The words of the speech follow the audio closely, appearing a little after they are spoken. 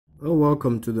Well,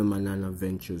 welcome to the Manana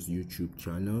Ventures YouTube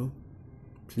channel.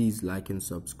 Please like and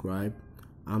subscribe.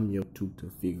 I'm your tutor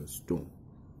Figure Stone.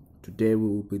 Today we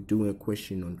will be doing a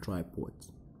question on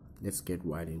tripods. Let's get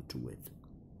right into it.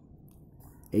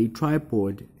 A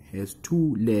tripod has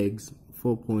two legs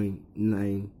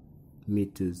 4.9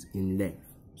 meters in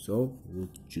length. So we'll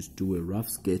just do a rough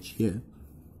sketch here.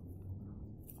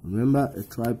 Remember, a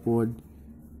tripod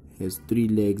has three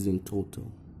legs in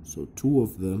total. So two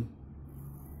of them.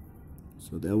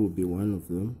 So that will be one of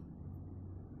them.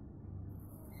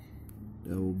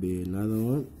 That will be another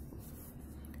one.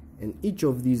 And each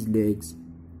of these legs,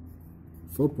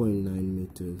 4.9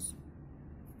 meters,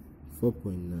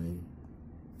 4.9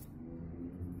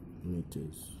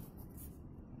 meters.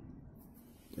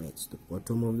 That's the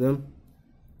bottom of them.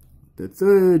 The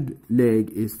third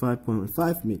leg is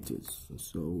 5.5 meters.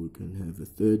 So we can have a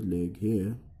third leg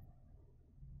here.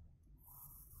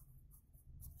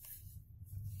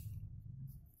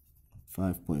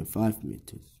 5.5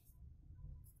 meters.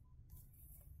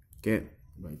 Okay,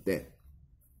 right there.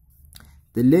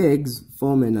 The legs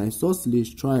form an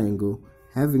isosceles triangle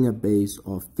having a base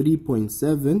of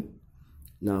 3.7.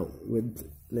 Now, when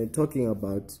they're talking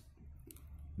about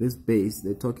this base,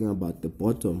 they're talking about the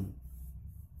bottom.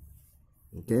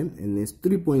 Okay, and this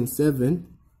 3.7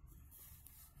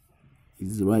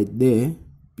 is right there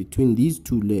between these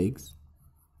two legs.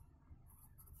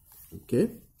 Okay,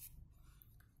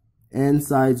 and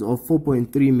sides of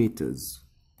 4.3 meters.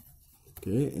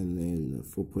 Okay, and then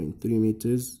 4.3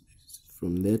 meters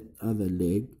from that other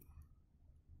leg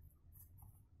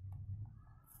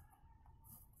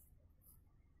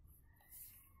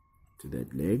to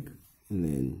that leg, and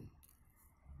then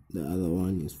the other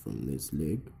one is from this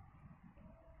leg.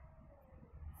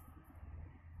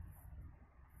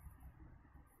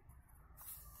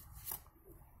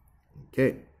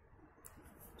 Okay,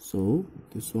 so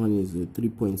this one is a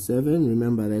 3.7.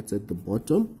 Remember, that's at the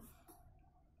bottom,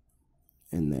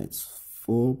 and that's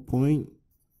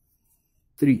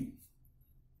 4.3.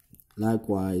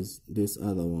 Likewise, this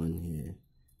other one here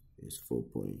is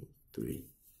 4.3.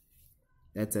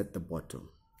 That's at the bottom.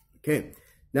 Okay,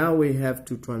 now we have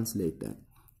to translate that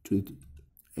to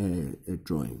a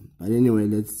drawing. But anyway,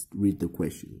 let's read the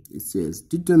question. It says,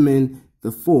 determine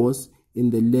the force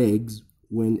in the legs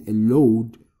when a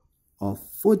load of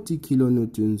 40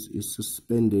 kilonewtons is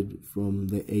suspended from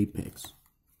the apex.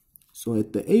 So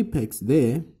at the apex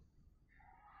there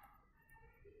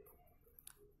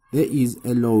is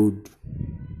a load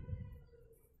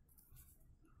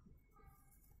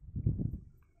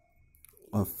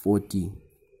of 40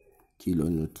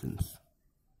 kilonewtons.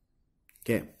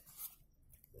 Okay,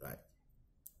 right.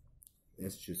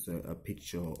 That's just a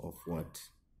picture of what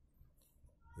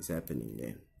is happening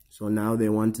there. So now they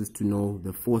want us to know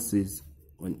the forces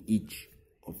on each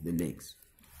of the legs.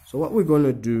 So what we're going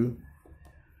to do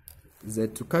is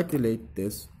that to calculate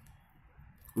this,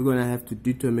 we're going to have to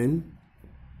determine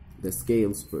the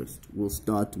scales first. We'll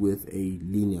start with a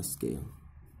linear scale.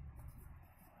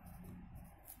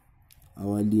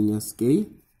 Our linear scale,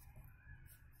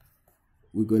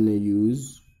 we're going to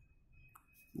use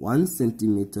 1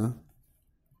 centimeter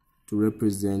to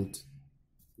represent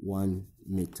 1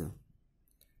 meter.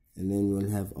 And then we'll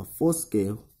have a force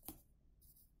scale,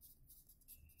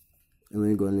 and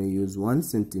we're going to use 1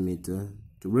 centimeter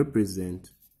to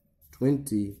represent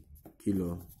 20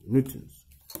 kilonewtons.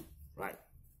 Right.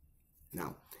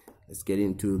 Now, let's get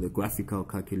into the graphical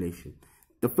calculation.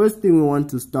 The first thing we want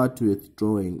to start with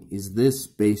drawing is this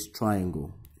base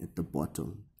triangle at the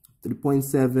bottom.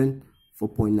 3.7,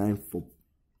 4.9,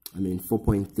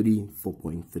 4.3,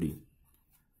 4.3.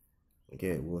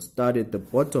 Okay, we'll start at the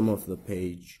bottom of the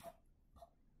page.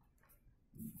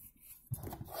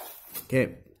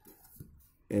 Okay,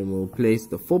 and we'll place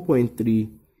the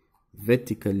 4.3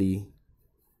 vertically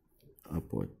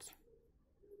upwards.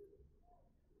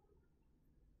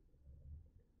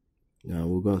 Now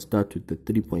we're going to start with the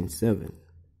 3.7,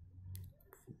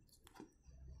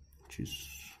 which is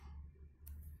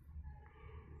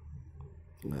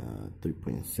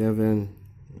 3.7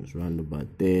 is round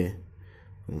about there,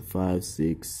 and 5,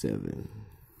 6, 7,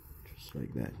 just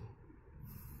like that.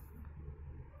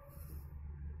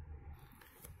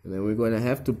 And then we're going to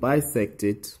have to bisect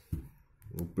it.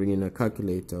 We'll bring in a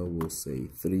calculator. We'll say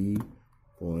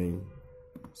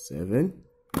 3.7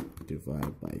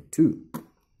 divided by 2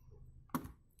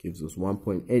 gives us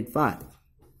 1.85.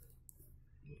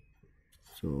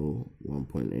 So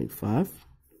 1.85,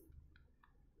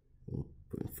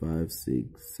 1.5,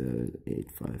 6, 7,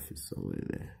 8, 5 is somewhere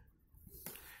there.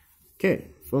 Okay,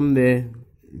 from there,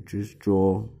 just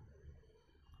draw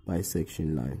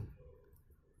bisection line.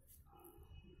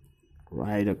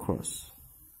 right across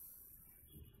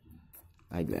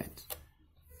like that.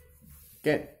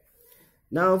 Okay,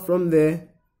 now from there,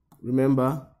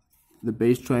 remember the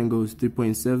base triangle is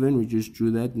 3.7. we just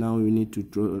drew that. Now we need to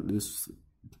draw this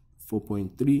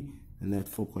 4.3 and that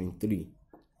 4.3.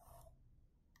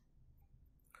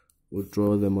 we'll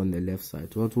draw them on the left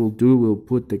side. What we'll do, we'll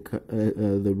put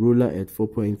the ruler at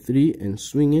 4.3 and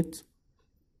swing it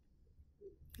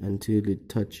until it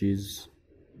touches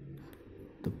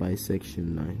the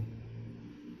bisection line,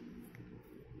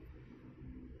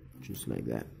 just like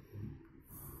that.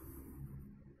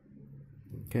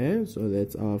 Okay, so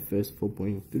that's our first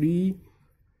 4.3.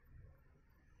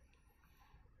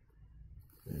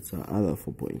 That's our other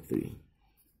 4.3.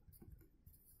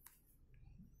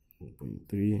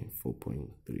 4.3,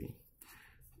 4.3.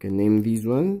 Can name these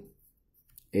one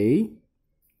A,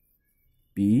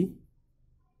 B,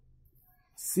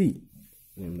 C.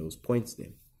 Name those points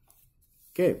there.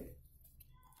 Okay,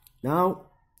 now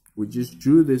we just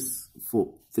drew this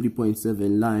for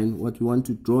 3.7 line. What we want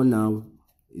to draw now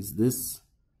is this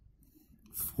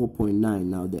 4.9.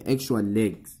 now the actual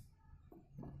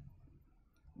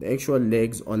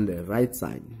legs on the right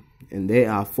side, and they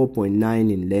are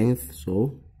 4.9 in length.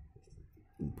 So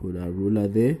we put our ruler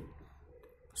there,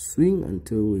 swing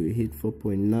until we hit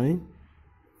 4.9.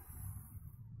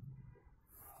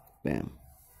 Bam.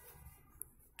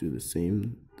 Do the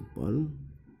same at the bottom.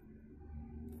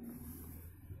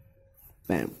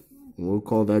 Bam. We'll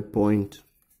call that point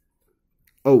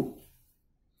O.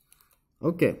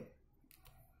 Okay,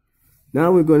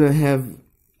 now we're going to have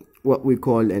what we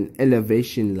call an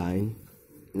elevation line.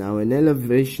 Now an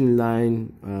elevation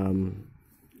line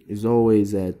is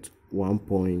always at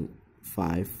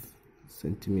 1.5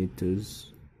 centimeters.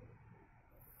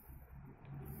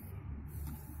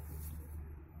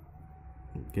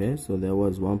 Okay, so that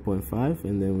was 1.5,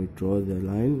 and then we draw the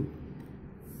line,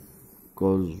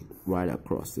 goes right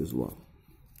across as well.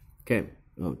 Okay,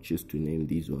 just to name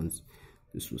these ones,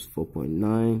 this was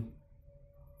 4.9,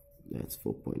 that's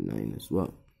 4.9 as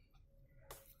well.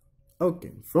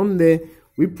 Okay, from there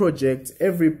we project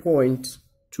every point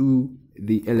to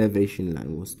the elevation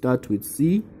line. We'll start with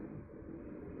C.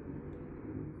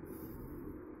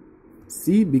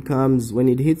 C becomes, when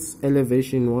it hits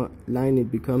elevation line,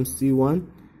 it becomes C1.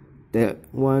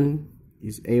 That one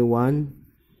is A1,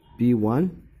 B1,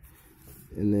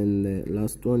 and then the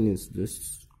last one is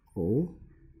this O.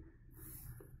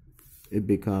 It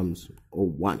becomes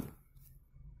O1.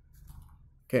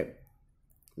 Okay,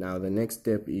 now the next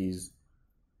step is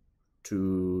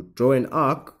to draw an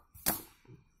arc.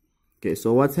 Okay,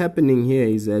 so what's happening here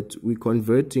is that we're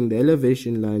converting, the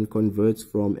elevation line converts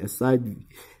from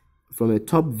a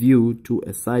top view to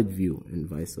a side view, and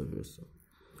vice versa.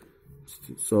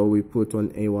 So we put on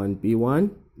A1,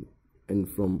 B1, and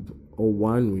from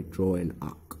O1 we draw an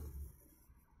arc.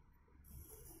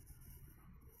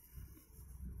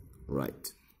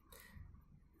 Right.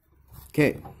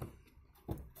 Okay.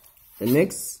 The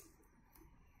next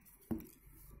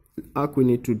arc we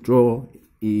need to draw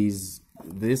is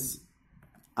this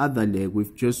other leg.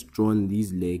 We've just drawn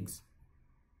these legs,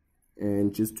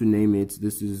 and just to name it,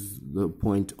 this is the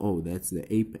point O, that's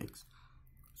the apex.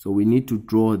 So we need to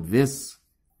draw this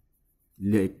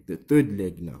leg, the third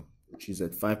leg now, which is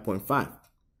at 5.5.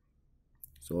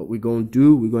 So what we're going to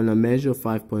do, we're going to measure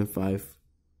 5.5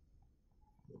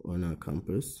 on our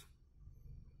compass,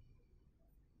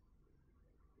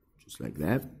 just like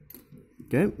that.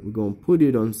 Okay, we're going to put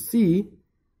it on C,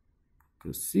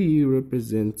 because C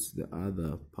represents the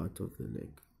other part of the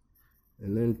leg,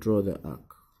 and then draw the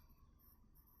arc,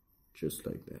 just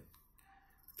like that.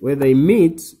 Where they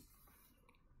meet,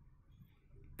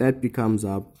 that becomes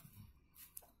our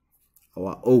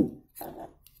O.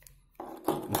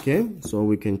 Okay, so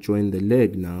we can join the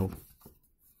leg now.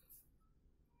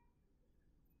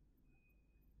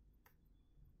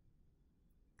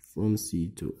 From C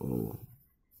to O.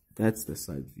 That's the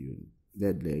side view.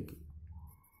 That leg,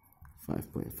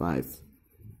 5.5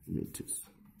 meters.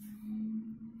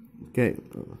 Okay,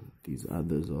 these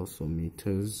others also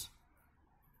meters,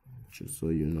 just so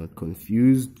you're not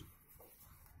confused.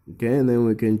 Okay, and then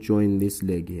we can join this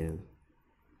leg here.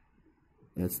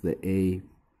 That's the A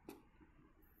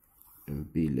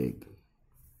and B leg.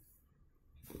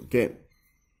 Okay,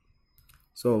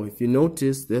 so if you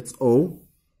notice, that's O,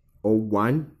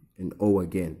 O1, and O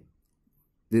again.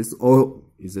 This O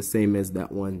is the same as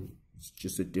that one, it's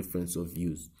just a difference of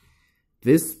views.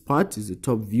 This part is the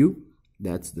top view,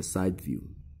 that's the side view.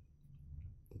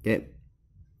 Okay,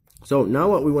 so now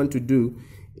what we want to do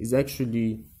is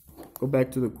actually go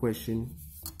back to the question.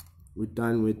 We're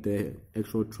done with the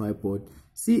actual tripod.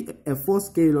 See, a force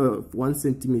scale of 1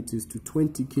 centimeter is to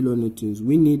 20 kilonewtons.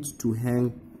 We need to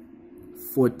hang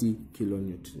 40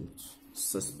 kilonewtons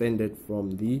suspended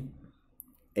from the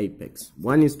apex.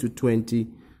 1 is to 20,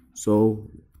 so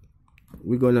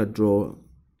we're gonna draw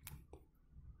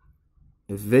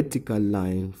a vertical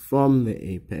line from the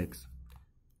apex.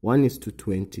 1 is to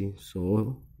 20,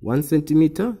 so 1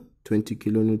 centimeter 20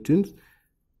 kilonewtons,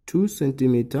 2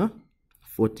 centimeter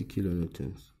 40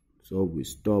 kilonewtons. So we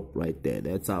stop right there.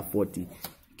 That's our 40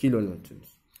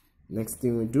 kilonewtons. Next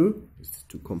thing we do is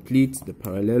to complete the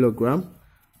parallelogram.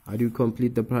 How do you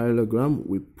complete the parallelogram?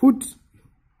 We put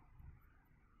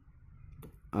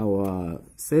our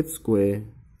set square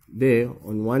there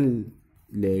on one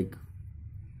leg,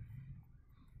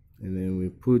 and then we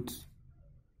put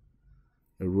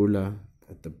a ruler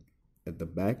at the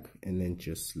back, and then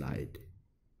just slide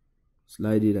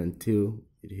it until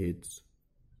it hits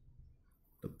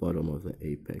the bottom of the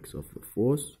apex of the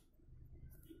force.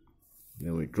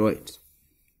 Then we draw it.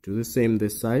 Do the same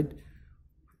this side.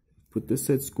 Put the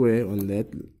set square on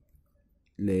that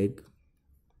leg.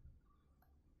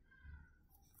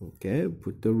 Okay,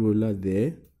 put the ruler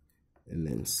there, and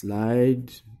then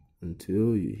slide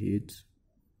until you hit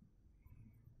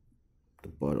the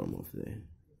bottom of there,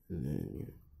 and then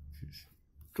you just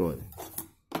draw it.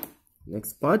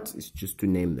 Next part is just to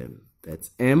name them.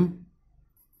 That's M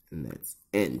and that's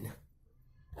N.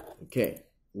 Okay,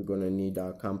 we're gonna need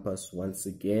our compass once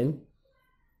again.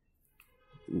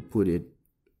 We'll put it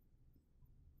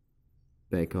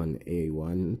back on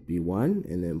A1, B1,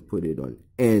 and then put it on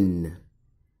N.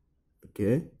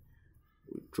 Okay,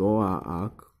 we draw our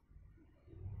arc.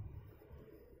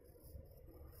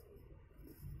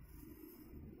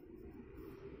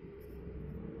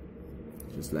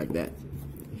 Just like that.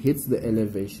 Hits the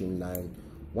elevation line.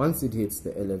 Once it hits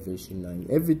the elevation line,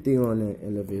 everything on an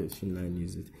elevation line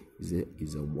is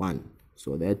a 1.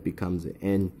 So that becomes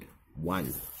an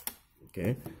N1.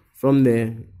 Okay. From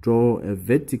there, draw a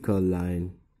vertical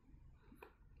line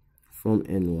from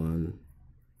N1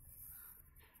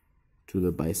 to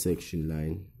the bisection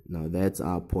line. Now that's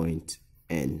our point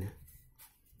N.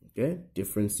 Okay.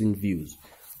 Difference in views.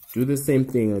 Do the same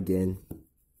thing again.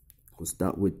 We'll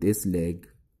start with this leg.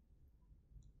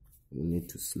 We need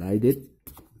to slide it.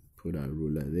 Put our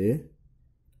ruler there.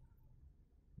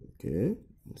 Okay.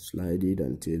 Slide it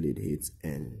until it hits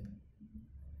N.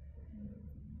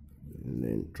 And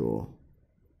then draw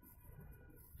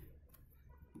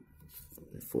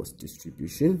the force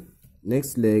distribution.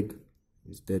 Next leg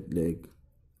is that leg.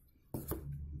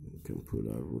 We can put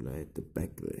our ruler at the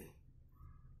back there.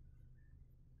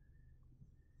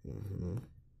 And then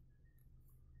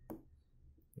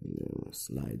we'll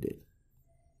slide it.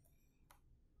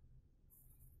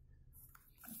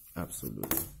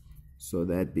 Absolutely. So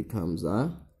that becomes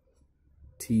our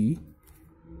T,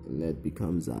 and that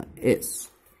becomes our S.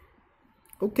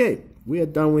 Okay, we are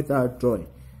done with our drawing.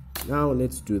 Now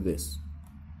let's do this.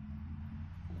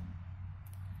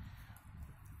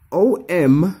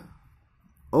 OM,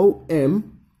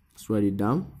 let's write it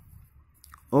down.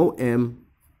 OM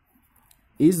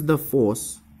is the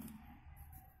force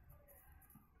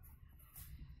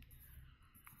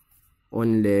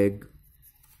on leg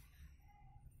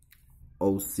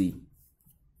OC.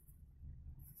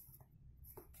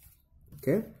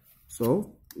 Okay,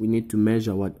 so we need to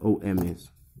measure what OM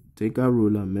is. Take our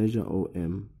ruler, measure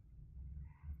OM.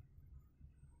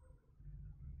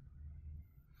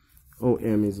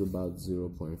 OM is about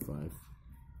 0.5.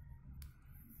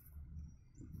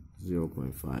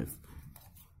 0.5.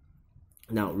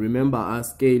 Now remember, our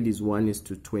scale is 1 is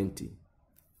to 20.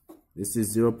 This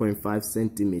is 0.5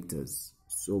 centimeters.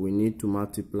 So we need to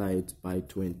multiply it by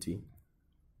 20.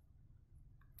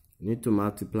 We need to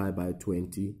multiply by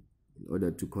 20 in order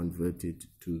to convert it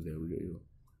to the real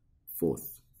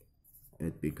force.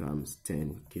 It becomes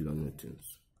 10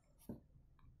 kilonewtons.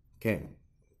 Okay,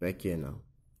 back here now.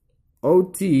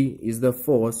 OT is the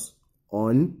force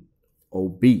on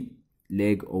OB,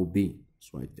 leg OB.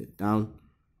 Let's write that down.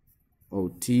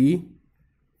 OT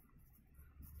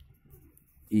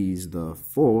is the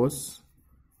force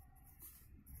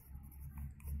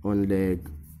on leg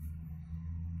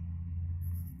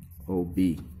OB.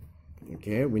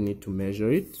 Okay, we need to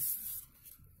measure it.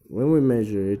 When we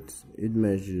measure it, it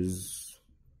measures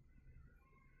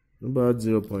about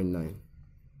 0.9.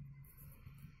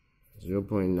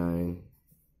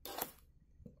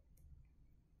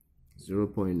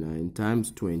 0.9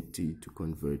 times 20 to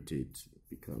convert it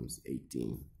becomes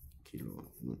 18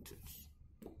 kilonewtons.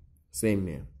 Same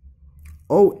here.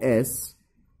 OS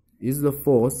is the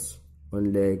force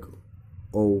on leg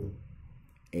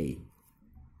OA.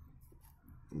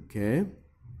 Okay,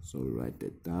 So write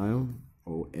that down.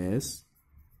 OS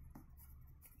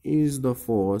is the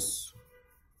force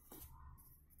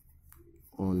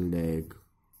on leg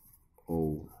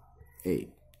OA,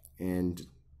 and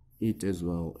it as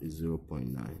well is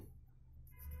 0.9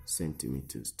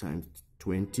 centimeters times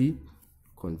 20.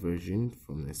 Conversion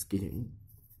from the scheme.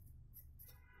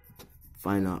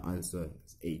 Final answer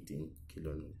is 18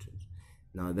 kilonewtons.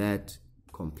 Now that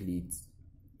completes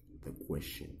the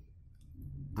question,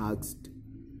 asked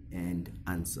and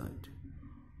answered.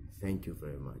 Thank you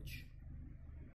very much.